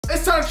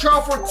It's time to try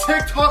out for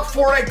TikTok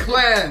Fortnite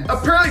clan.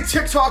 Apparently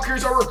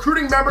TikTokers are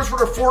recruiting members for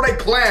their Fortnite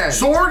clan.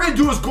 So what we're gonna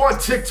do is go on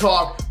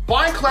TikTok,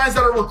 find clans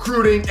that are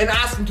recruiting, and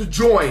ask them to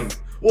join.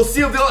 We'll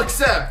see if they'll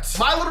accept.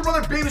 My little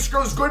brother Baby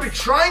Scrubz is going to be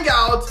trying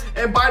out,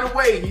 and by the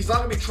way, he's not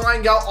gonna be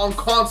trying out on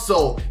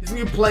console. He's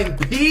gonna be playing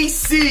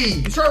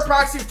PC. He started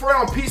practicing Fortnite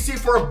on PC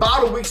for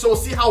about a week, so we'll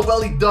see how well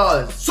he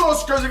does. So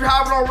Scrubs, if you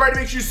haven't already,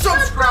 make sure you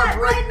subscribe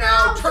right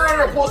now, turn on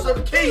your post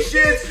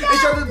notifications, and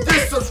shout out to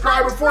this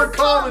subscriber for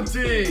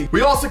commenting. We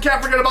also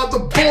can't forget about the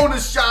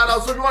bonus shout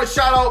out, so if you want a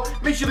shout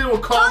out, make sure you leave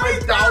a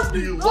comment down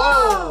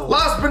below.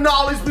 Last but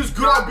not least, please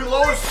go down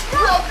below and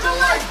scrub the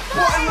like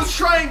button. Let's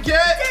try and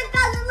get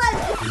 10,000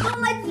 likes. If you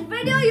don't like this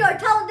video, you're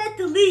telling it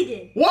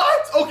deleted.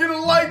 What? Okay, to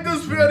like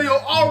this video.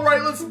 All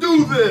right, let's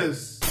do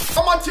this.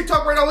 I'm on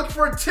TikTok right now looking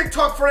for a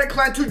TikTok Fortnite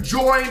clan to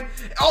join.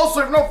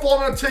 Also, if you're not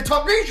following me on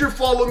TikTok, make sure you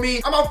follow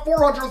me. I'm at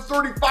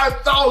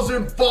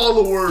 435,000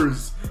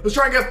 followers. Let's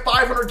try and get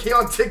 500K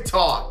on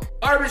TikTok.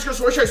 All right,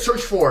 so what should I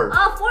search for?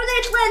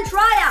 Fortnite clan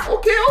tryout.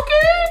 Okay.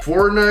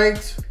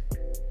 Fortnite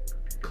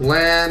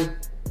clan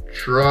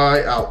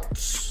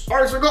tryouts. All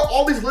right, so I got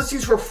all these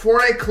listings for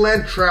Fortnite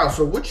clan tryouts.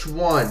 So which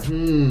one?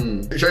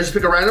 Should I just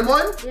pick a random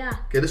one? Yeah.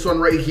 Okay, this one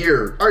right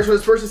here. All right, so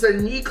this person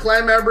said, need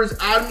clan members,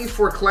 add me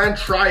for clan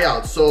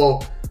tryouts. So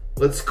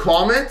let's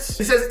comment.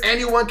 It says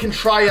anyone can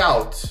try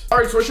out. All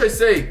right, so what should I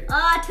say? Can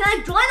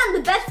I join? I'm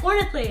the best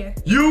Fortnite player.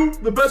 You,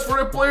 the best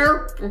Fortnite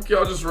player? Okay,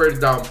 I'll just write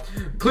it down.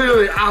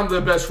 Clearly, I'm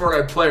the best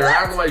Fortnite player. What? I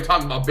don't know why you're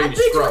talking about Baby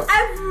Scrubz.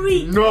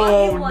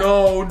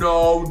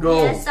 No.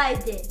 Yes, I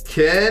did.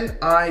 Can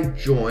I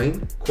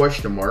join?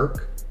 Question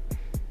mark.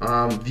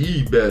 I'm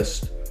the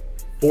best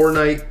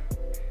Fortnite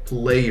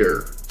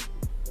player.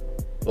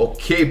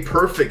 Okay,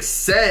 perfect.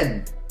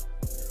 Send.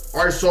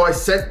 All right, so I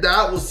sent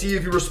that. We'll see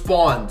if he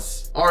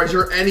responds. All right, is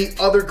there any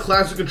other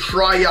clans we can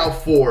try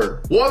out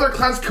for? What other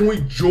clans can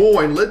we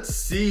join? Let's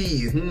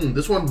see.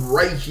 This one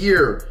right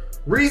here.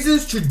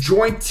 Reasons to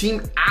join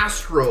Team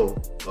Astro.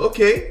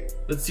 Okay,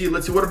 let's see.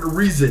 What are the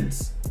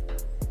reasons?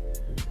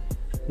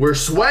 We're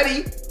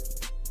sweaty.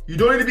 You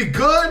don't need to be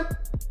good.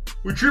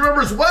 We treat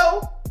members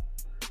well.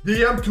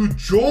 DM to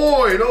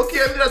join. Okay,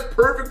 I think that's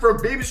perfect for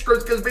Baby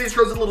Scrubz because Baby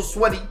Scrubz is a little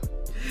sweaty.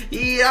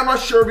 Yeah, I'm not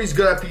sure if he's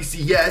good at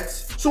PC yet.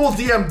 So we'll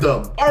DM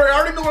them. All right, I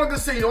already know what I'm gonna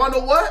say. You wanna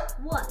know what?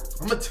 What?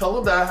 I'm gonna tell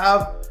them that I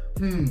have,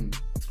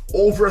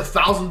 over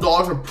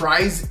 $1,000 in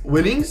prize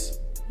winnings.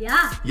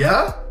 Yeah.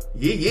 Yeah.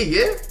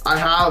 I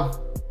have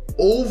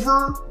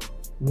over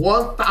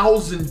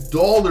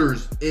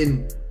 $1,000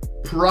 in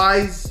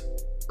prize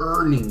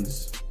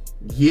earnings.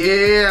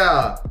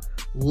 Yeah.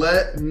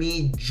 Let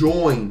me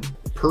join.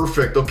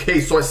 Perfect. Okay,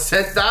 so I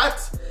sent that,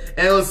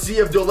 and let's see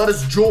if they'll let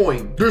us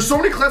join. There's so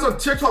many clans on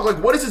TikTok. Like,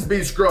 what is this,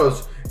 Baby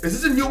Scrubz? Is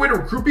this a new way to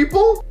recruit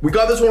people? We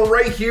got this one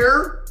right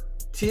here.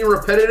 Team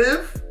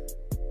Repetitive.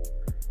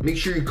 Make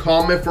sure you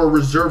comment for a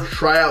reserved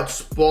tryout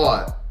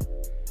spot.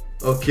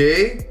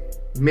 Okay.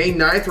 May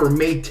 9th or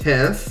May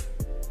 10th.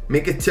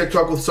 Make a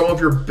TikTok with some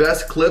of your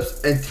best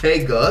clips and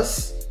tag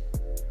us.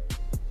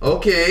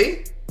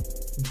 Okay.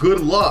 Good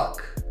luck.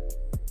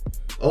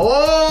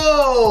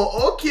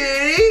 Oh,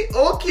 okay.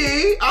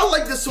 I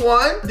like this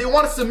one. They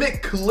want to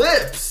submit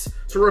clips.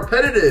 So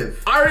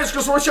Repetitive. All right, so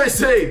what should I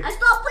say? I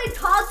stopped playing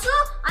console.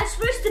 I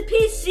switched to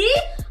PC.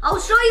 I'll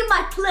show you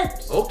my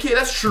clips. Okay,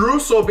 that's true.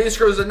 So Baby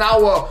Scrubz is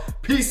now a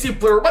PC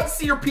player. We're about to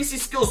see your PC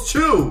skills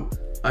too.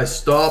 I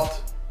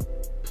stopped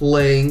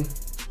playing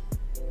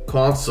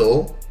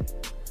console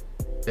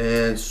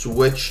and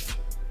switched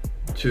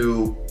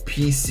to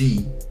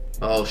PC.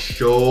 I'll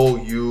show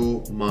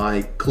you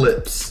my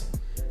clips.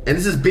 And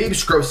this is Baby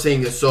Scrubz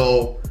saying it,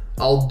 so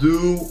I'll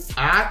do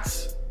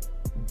at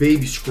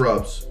Baby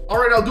Scrubz. All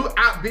right, I'll do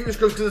at Baby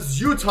Scrubz because it's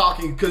you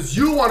talking, because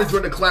you want to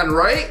join the clan,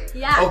 right?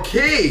 Yeah.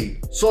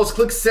 Okay, so let's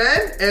click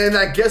send, and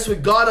I guess we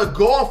gotta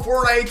go on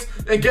Fortnite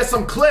and get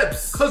some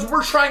clips, because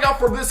we're trying out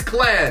for this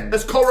clan.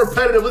 It's called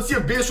Repetitive. Let's see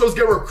if Baby Scrubz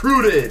get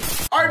recruited.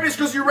 All right, Baby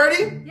Scrubz, you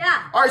ready?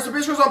 Yeah. All right, so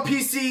Baby Scrubz on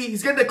PC.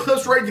 He's getting the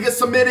clips ready to get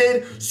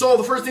submitted. So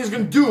the first thing he's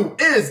gonna do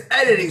is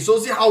editing. So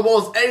let's see how well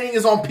his editing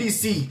is on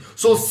PC.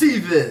 So let's see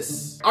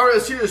this. All right,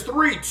 let's see this.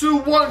 3, 2,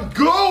 1,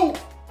 go.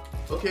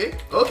 Okay.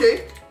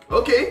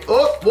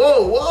 Oh,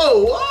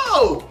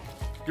 whoa.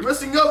 You're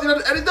messing up. You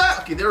have to edit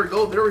that? Okay, there we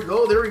go.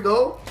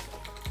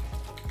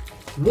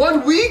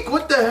 1 week?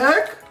 What the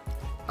heck?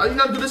 How do you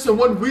not do this in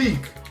 1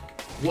 week?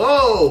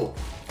 Whoa.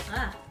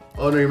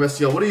 Oh, no, you're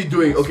messing up. What are you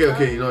doing?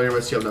 Okay. No, you're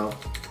messing up now.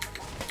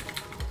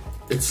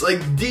 It's like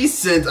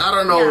decent. I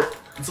don't know. Yeah.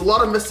 It's a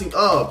lot of messing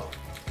up.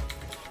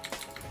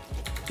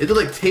 You have to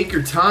like take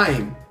your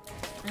time.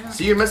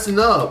 See, you're messing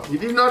up. You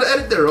didn't know how to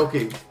edit there.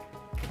 Okay.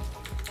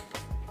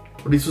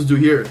 What are you supposed to do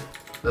here?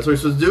 That's what you're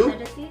supposed to do?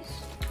 Edit these.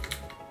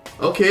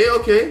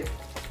 Okay.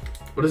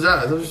 What is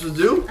that? Is that what you're supposed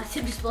to do? I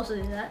should be supposed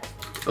to do that.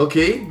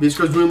 Okay. Baby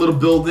Scrubz doing a little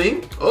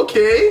building.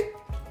 Okay.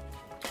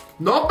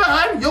 Not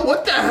bad. Yo,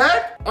 what the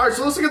heck? All right,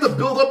 so let's look at the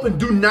build up and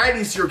do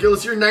 90s here. Okay,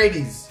 let's hear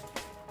 90s.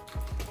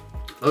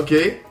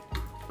 Okay.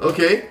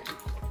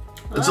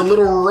 It's a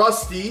little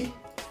rusty.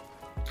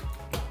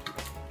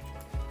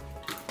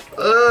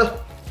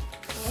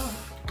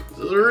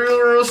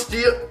 see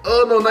it?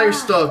 Oh no, now you're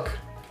stuck.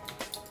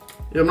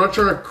 Yeah, I'm not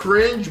trying to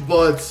cringe,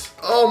 but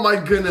oh my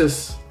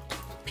goodness.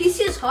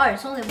 PC is hard.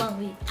 It's only 1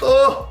 week.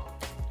 Oh.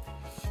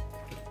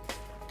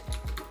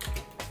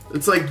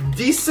 It's like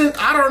decent.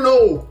 I don't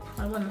know.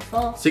 I wouldn't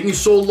fall. It's taking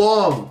so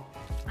long.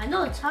 I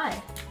know it's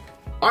high.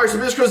 All right, so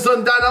this goes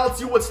done. Now let's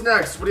see what's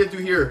next. What do you have to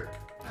do here?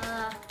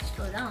 Let's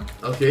go down.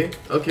 Okay,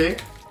 okay.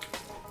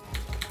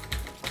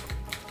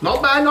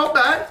 Not bad, not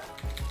bad.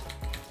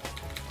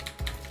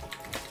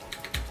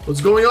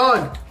 What's going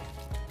on?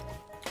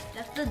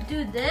 You have to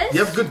do this.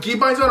 You have good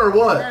keybinds on or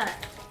what?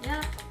 That.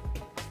 Yeah.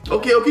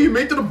 Okay, okay, you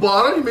made it to the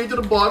bottom. You made it to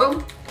the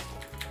bottom.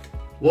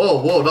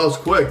 Whoa, whoa, that was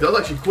quick. That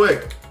was actually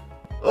quick.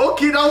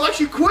 Okay, that was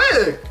actually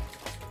quick.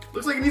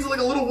 Looks like it needs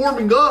like a little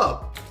warming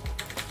up.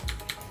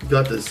 You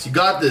got this. You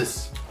got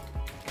this.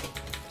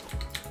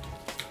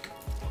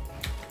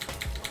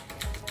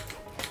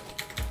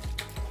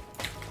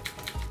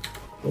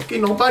 Okay,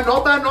 not bad,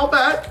 not bad, not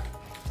bad.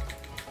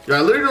 Yeah,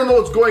 I literally don't know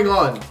what's going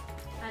on.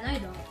 I know you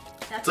don't.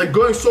 It's like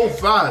going so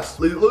fast.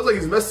 It looks like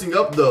he's messing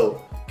up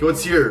though. Okay,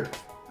 what's here?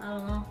 I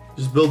don't know.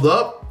 Just build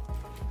up.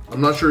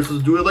 I'm not sure you're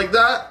supposed to do it like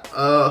that.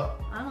 I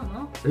don't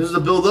know. This is a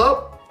build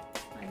up.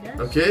 I guess.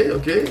 Okay,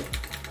 okay.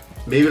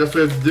 Maybe that's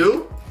what I have to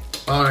do.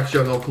 Oh,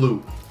 actually, I have no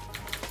clue.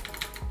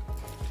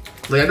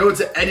 Like, I know it's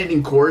an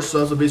editing course, so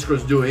that's what basically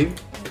it's doing.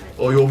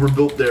 Oh, you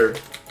overbuilt there.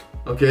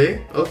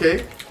 Okay,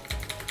 okay.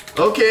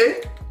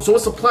 Okay. So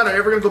what's the plan? Are you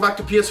ever going to go back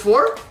to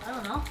PS4? I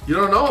don't know. You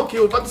don't know? Okay,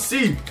 we're about to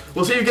see.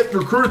 We'll see you get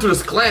recruited to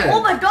this clan.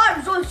 Oh my god,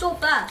 I'm going so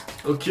fast.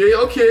 Okay,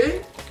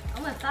 okay.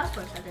 I went fast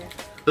for a second.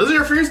 Doesn't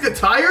your fingers get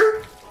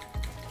tired?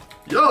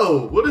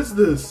 Yo, what is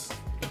this?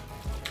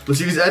 Let's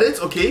see these edits.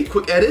 Okay,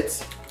 quick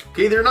edits.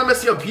 Okay, they're not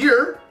messing up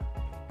here.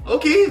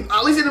 Okay,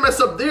 at least they didn't mess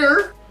up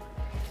there.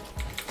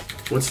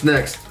 What's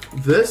next?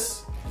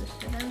 This?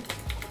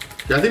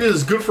 Yeah, I think this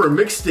is good for a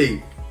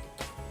mixtape.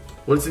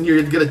 What's in here?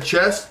 You have to get a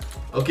chest.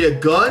 Okay, a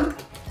gun.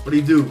 What do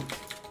you do?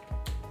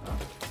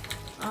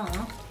 I don't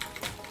know.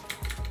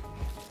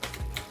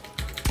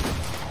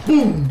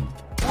 Boom!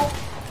 Oh,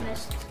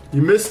 missed.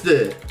 You missed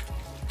it.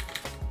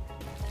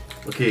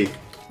 Okay.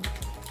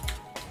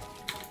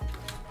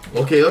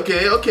 Okay,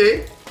 okay,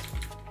 okay.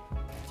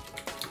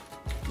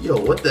 Yo,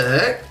 what the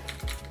heck?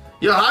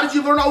 Yo, how did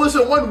you learn all this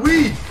in 1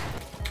 week?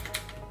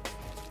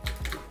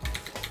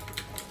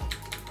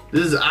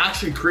 This is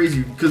actually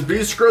crazy because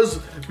Baby Scrubs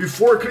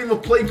before couldn't even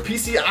play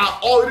PC at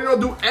all. He didn't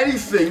know do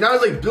anything. Now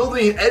he's like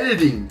building and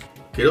editing.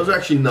 Okay, those are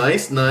actually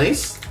nice,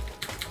 nice.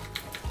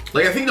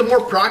 Like I think the more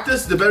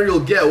practice, the better you'll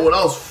get. Oh,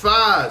 that was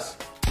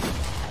fast.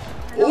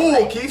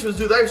 Oh, okay, so let's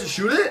do that. You have to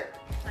shoot it?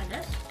 I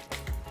guess.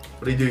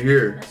 What do you do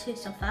here? Let's see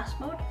some fast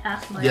mode.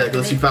 Fast mode. Yeah,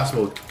 let's see fast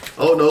mode.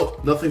 Oh no,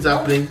 nothing's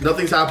happening.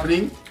 Nothing's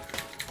happening.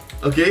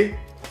 Okay.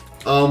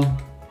 I'm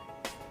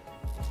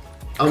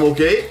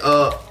okay.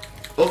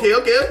 Okay,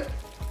 okay.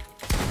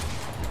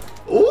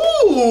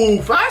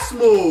 Ooh, fast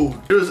mode.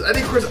 There's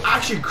Eddie Chris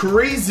actually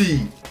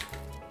crazy.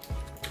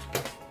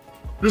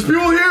 There's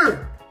people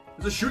here.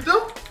 Does it shoot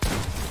them?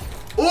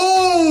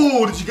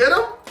 Oh, did you get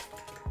him?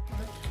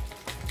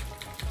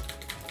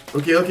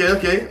 Okay, okay,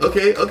 okay,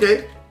 okay,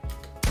 okay.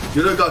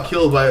 You would have got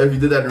killed by if you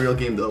did that in a real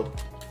game though.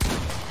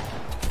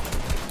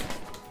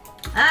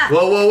 Ah.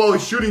 Whoa, whoa, whoa,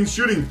 he's shooting,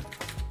 shooting.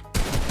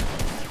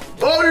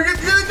 Oh, you're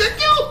gonna get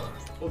killed.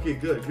 Okay,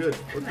 good, good.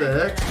 What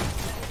the heck?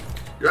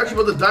 You're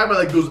actually about to die by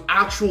like those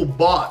actual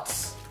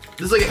bots.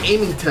 This is like an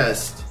aiming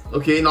test.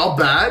 Okay, not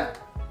bad.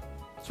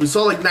 So we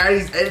saw like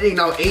 90s editing,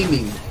 now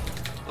aiming.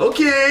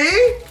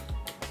 Okay.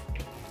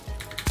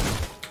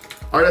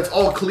 All right, that's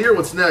all clear.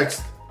 What's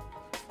next?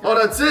 Oh,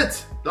 that's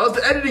it. That was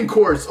the editing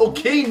course.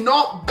 Okay,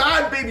 not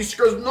bad, Baby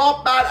Scrubs.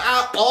 Not bad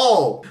at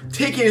all.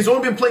 Taking, he's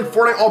only been playing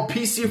Fortnite on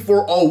PC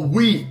for a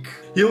week.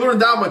 He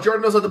learned that much. He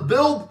already knows how to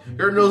build, he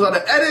already knows how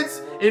to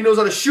edit, and he knows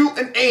how to shoot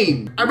and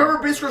aim. I remember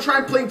Baby Scrubs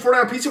trying playing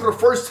Fortnite on PC for the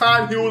first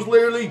time. He was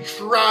literally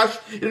trash.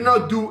 He did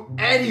not do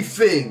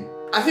anything.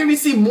 I think we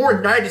see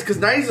more 90s because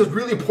 90s is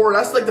really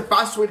important. That's like the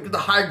fastest way to get the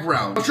high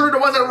ground. I'm sure the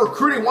ones that are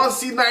recruiting want to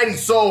see 90s,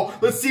 so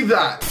let's see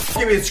that.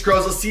 Give me the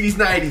Scrubs, let's see these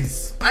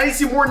 90s. I need to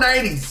see more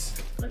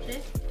 90s.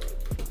 Okay.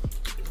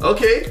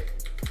 Okay.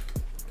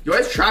 You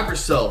guys trap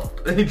yourself.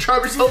 And you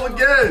trap yourself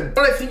again.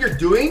 What I think you're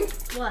doing?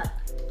 What?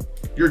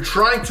 You're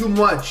trying too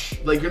much.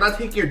 Like, you're not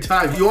taking your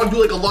time. You want to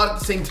do like a lot at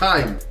the same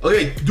time.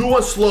 Okay, do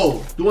one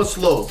slow. Do one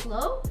slow.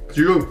 Slow?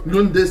 So you're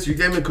doing this, you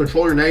can't even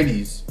control your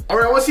 90s. All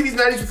right, I want to see these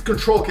 90s with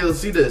control. Okay, let's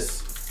see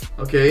this.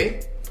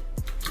 Okay.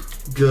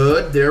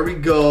 Good, there we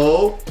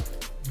go.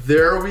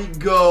 There we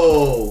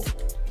go.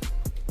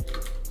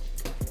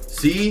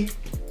 See?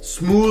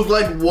 Smooth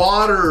like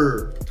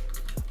water.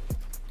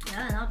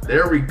 Yeah, not bad.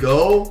 There we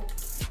go.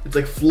 It's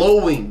like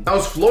flowing. I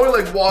was flowing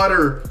like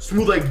water,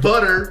 smooth like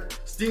butter,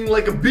 stinging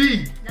like a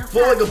bee,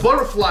 flow like a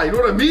butterfly. You know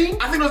what I mean?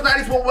 I think those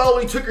 90s went well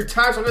when you took your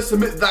time, so I'm gonna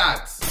submit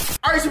that.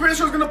 All right, so Baby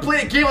Scrubs gonna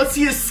play a game. Let's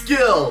see his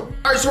skill.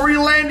 All right, so where are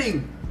you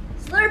landing?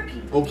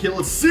 Slurpee. Okay,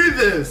 let's see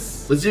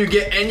this. Let's see if you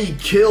get any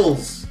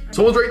kills.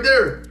 Someone's right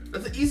there.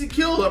 That's an easy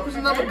kill. That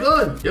person doesn't have a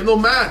gun. You have no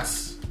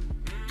mats.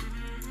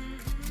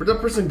 Where'd that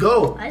person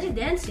go? Why is he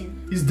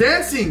dancing? He's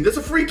dancing. That's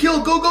a free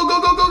kill. Go, go, go,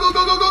 go, go, go,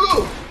 go, go, go,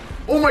 go.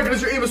 Oh my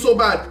goodness, your aim is so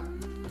bad.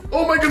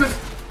 Oh my goodness.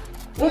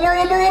 One more,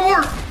 one more, one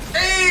more.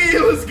 Hey,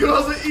 let's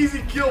go. That's an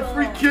easy kill.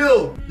 Free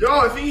kill. Yo,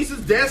 I think he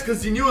just danced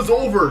because he knew it was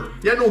over.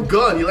 He had no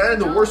gun. He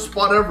landed in the worst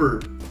spot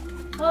ever.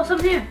 Oh,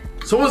 someone's here.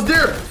 Someone's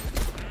there.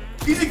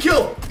 Easy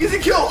kill. Easy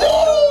kill.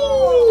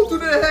 Oh, to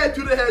the head,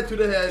 to the head, to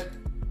the head.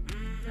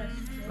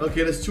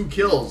 Okay, that's 2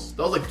 kills.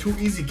 That was like 2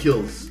 easy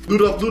kills. Loot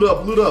up, loot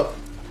up, loot up.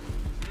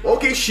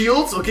 Okay,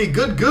 shields. Okay,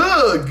 good,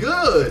 good,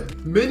 good.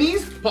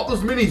 Minis? Pop those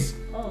minis.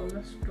 Oh,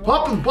 let's go.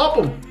 Pop them, pop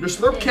them. There's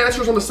slurp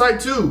canisters on the side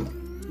too.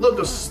 Look,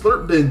 there's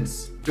slurp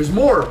bins. There's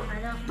more. I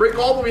know. Break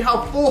all of them. We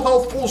have full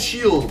health, full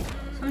shield.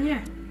 Someone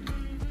here.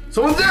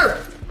 Someone's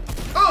there.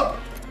 Oh,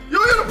 yo,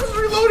 the person's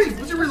reloading.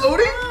 Was he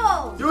reloading?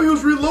 Oh. Yo, he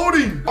was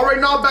reloading. All right,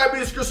 now bad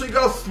baby scrubs. So you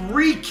got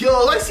 3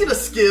 kills. I see the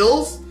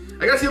skills.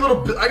 I gotta see a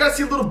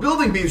little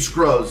building, baby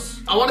scrubs.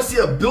 I want to see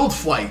a build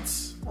fight.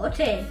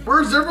 Okay.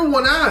 Where's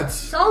everyone at?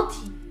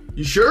 Salty.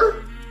 You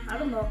sure? I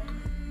don't know.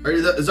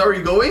 Is that where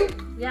you're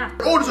going? Yeah.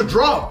 Oh, there's a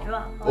drop.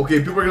 Okay,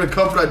 people are gonna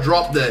come for that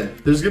drop then.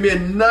 There's gonna be a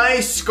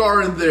nice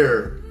scar in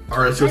there.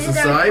 All right, so it's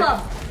inside.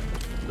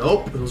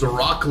 Nope, it was a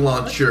rock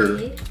launcher.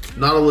 Okay.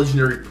 Not a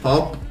legendary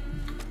pump.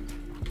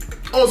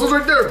 Oh, someone's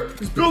right there.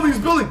 He's building,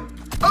 he's building.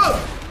 Oh,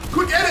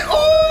 quick edit.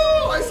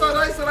 Oh, I saw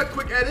that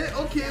quick edit.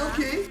 Okay,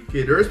 okay.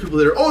 Okay, there is people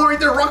there. Oh, right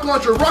there, rock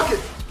launcher, rocket.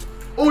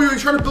 Oh, yo,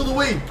 he's trying to build a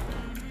way.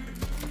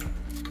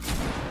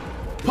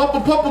 Pump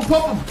him, pump him,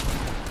 pump him.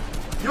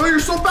 Yo, you're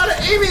so bad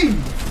at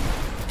aiming.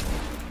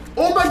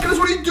 Oh my goodness,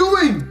 what are you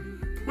doing?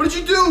 What did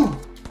you do?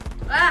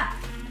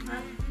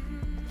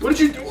 What did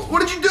you do?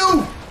 What did you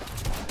do?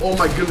 Oh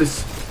my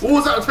goodness. What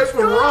was that? A type of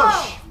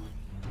rush.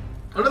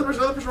 Another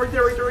person right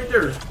there, right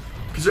there.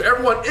 Because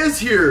everyone is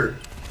here.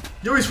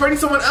 Yo, he's fighting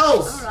someone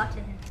else.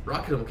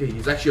 Rocket him. Okay,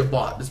 he's actually a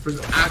bot. This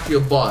person's actually a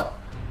bot.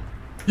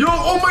 Yo,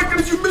 oh my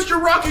goodness, you missed your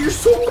rocket. You're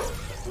so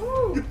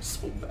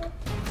bad.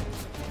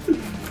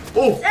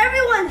 Oh.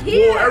 Everyone's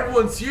here. Whoa,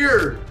 everyone's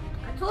here.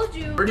 I told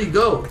you. Where did he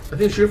go? I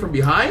think shooting from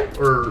behind,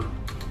 or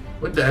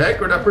what the heck?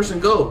 Where'd that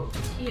person go?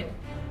 Here.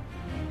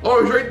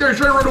 Oh, he's right there. He's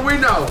trying to run away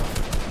now.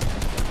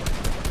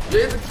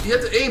 You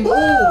have to aim. Woo!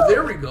 Oh,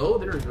 there we go.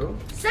 There we go.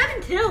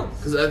 7 kills.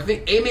 Because I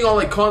think aiming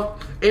on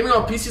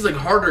PC is like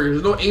harder.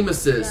 There's no aim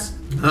assist.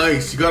 Yeah.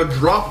 Nice. You got a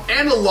drop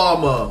and a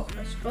llama.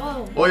 Let's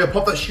go. Oh yeah,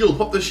 pop that shield.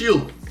 Pop the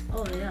shield.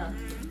 Oh yeah.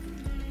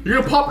 You're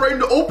gonna pop right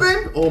into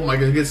open? Oh my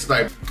god, get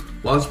sniped.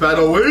 Launch pad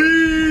away.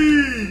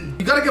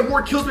 You gotta get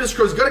more kills, Mr.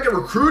 Scrubs. You gotta get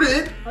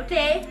recruited.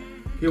 Okay.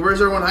 Okay,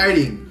 where's everyone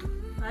hiding?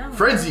 I don't know.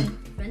 Frenzy.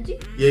 Frenzy?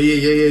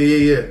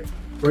 Yeah.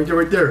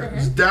 Right there.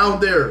 He's down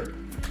there.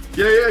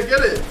 Yeah,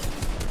 get it.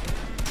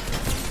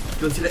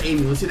 Let's see the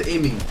aiming. Let's see the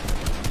aiming.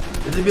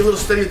 You have to be a little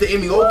steady with the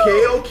aiming.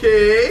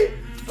 Okay.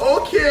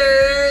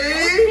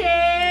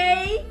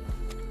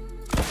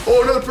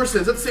 Oh, another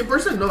person. Is that the same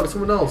person? No, it's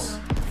someone else.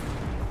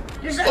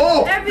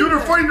 Oh, yo, they're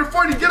fighting.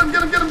 Get him.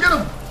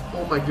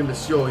 Oh my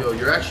goodness, yo,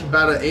 you're actually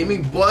bad at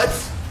aiming, but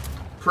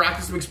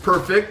practice makes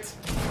perfect.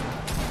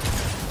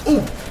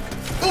 Okay.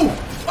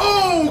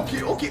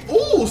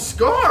 Oh,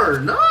 Scar,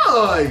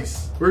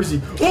 nice. Where is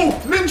he? Oh,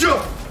 ninja.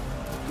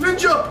 I'm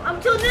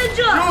still ninja.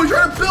 Yo, he's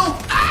trying to build.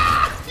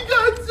 Ah, he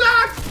got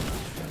attacked.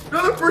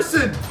 Another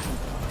person.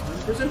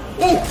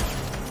 Oh,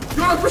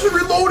 yo, that person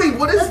reloading.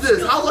 What is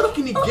this? How lucky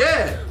can he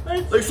get?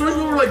 Like, so many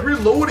people were like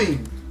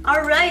reloading.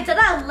 Alright, I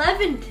got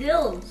 11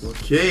 kills.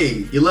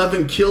 Okay,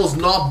 11 kills,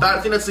 not bad.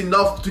 I think that's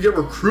enough to get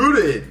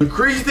recruited. The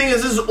crazy thing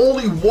is this is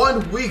only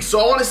 1 week, so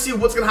I want to see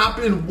what's going to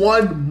happen in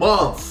 1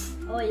 month.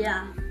 Oh,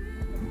 yeah.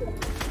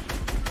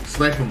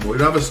 Snipe him, boy. You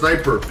don't have a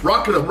sniper.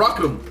 Rocket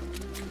him.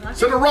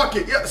 Send a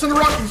rocket. Yeah, send a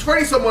rocket. He's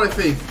fighting someone, I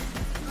think.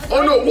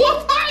 Oh, no.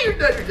 What? Ah, you're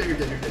dead.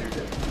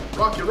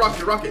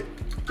 Rocket.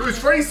 Dude, he's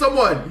fighting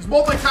someone. He's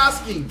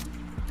multitasking.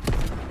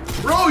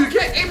 Bro, you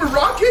can't aim at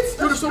rockets?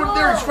 Dude, there's someone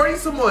there. He's fighting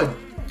someone.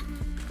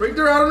 Right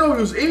there, I don't know.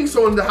 He was aiming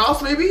someone in the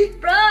house, maybe?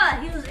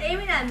 Bruh, he was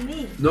aiming at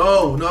me.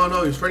 No. He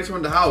was fighting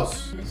someone in the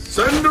house.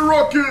 Send the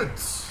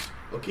rockets.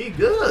 Okay,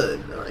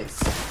 good. Nice.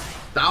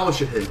 That one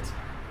should hit.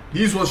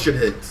 These ones should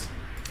hit.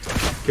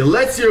 Okay,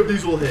 let's see if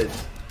these will hit.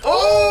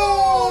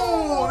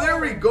 Oh, there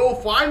we go.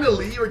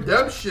 Finally,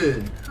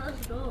 redemption.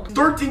 Let's go.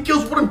 13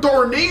 kills, what in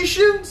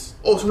donations?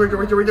 Oh, so right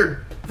there. I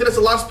think that's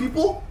the last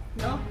people?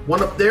 No.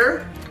 One up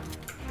there.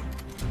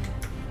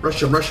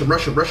 Rush him.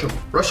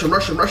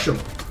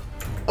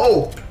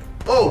 Oh,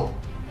 bro,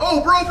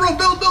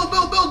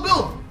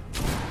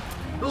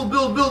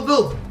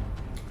 build.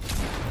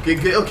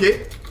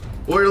 Okay.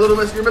 Oh, you're a little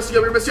messy, you're messy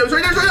up. He's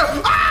right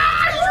there.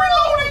 Ah,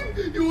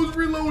 he's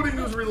reloading.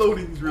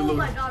 Oh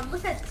my god,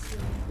 look at this.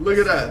 Look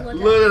at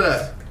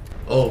that.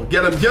 Oh,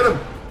 get him.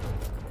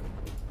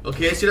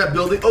 Okay, I see that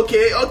building.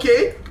 Okay.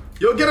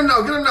 Yo, get him now.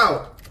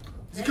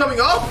 Is he coming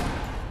up?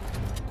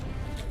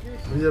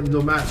 We have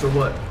no mats or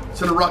what?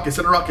 Send a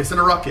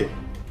rocket.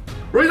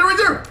 Right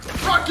there.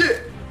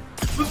 Rocket.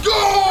 Let's go!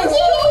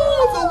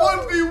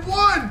 Oh, it's a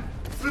 1v1!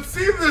 Let's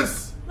see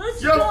this!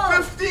 Let's you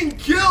have 15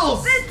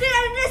 kills! 15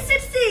 and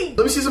 60!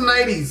 Let me see some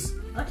 90s.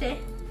 Okay.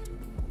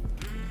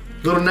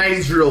 Little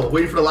 90s drill,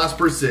 waiting for the last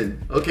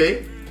person.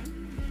 Okay.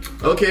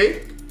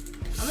 Okay.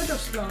 I'm gonna go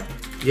slow.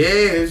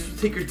 Yeah, just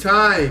take your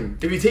time.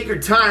 If you take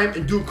your time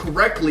and do it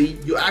correctly,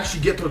 you'll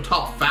actually get to the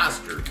top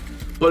faster.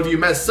 But if you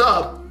mess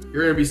up,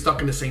 you're gonna be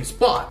stuck in the same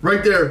spot.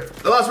 Right there.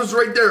 The last one's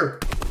right there.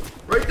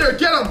 Right there,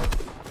 get him.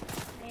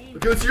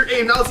 Okay, let's see your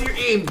aim. Now let's see your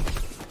aim.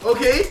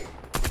 Okay.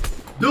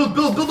 Build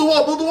the wall, build the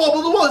wall,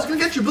 build the wall. It's gonna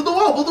get you. Build the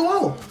wall, build the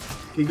wall.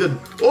 Okay, good.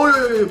 Oh,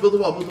 yeah. Build the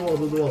wall, build the wall,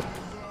 build the wall.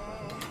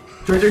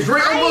 He's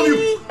right above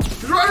you.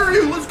 He's right over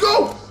you. Let's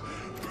go.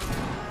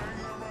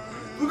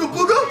 Booga,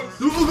 booga.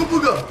 Do booga,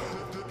 booga.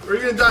 Or are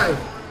you gonna die?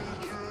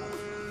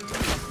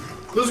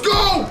 Let's go.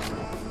 Oh,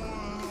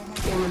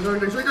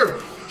 he's right there.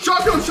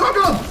 Shotgun.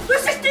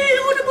 Let's just do it.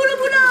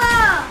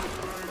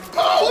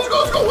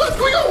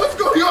 Oh, let's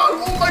go.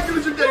 Oh my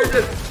goodness, you're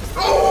dead.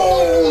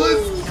 Oh,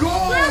 let's go.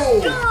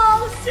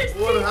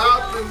 What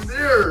happened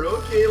there?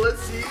 Okay,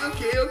 let's see.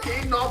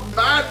 Okay, not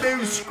bad,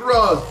 baby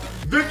Scrubs.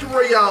 Victory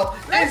Royale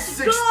and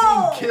 16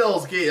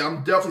 kills. Okay,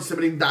 I'm definitely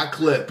submitting that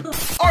clip.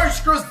 Alright,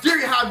 Scrubs, there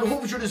you have it. Hope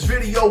you enjoyed this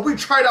video. We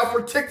tried out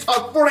for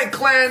TikTok Fortnite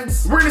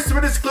clans. We're gonna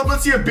submit this clip.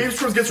 Let's see if Baby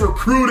Scrubs gets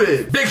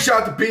recruited. Big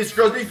shout out to Baby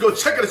Scrubs. You can go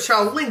check out his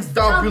channel. Links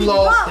down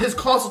below. His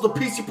console to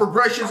PC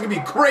progression is gonna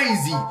be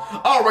crazy.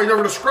 Alright,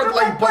 remember to scrub the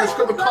like button,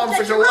 scrub the comment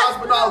section. Last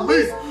but not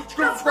least,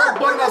 scrub the subscribe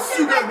button. I'll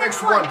see you guys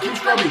next one. Keep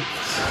scrubbing.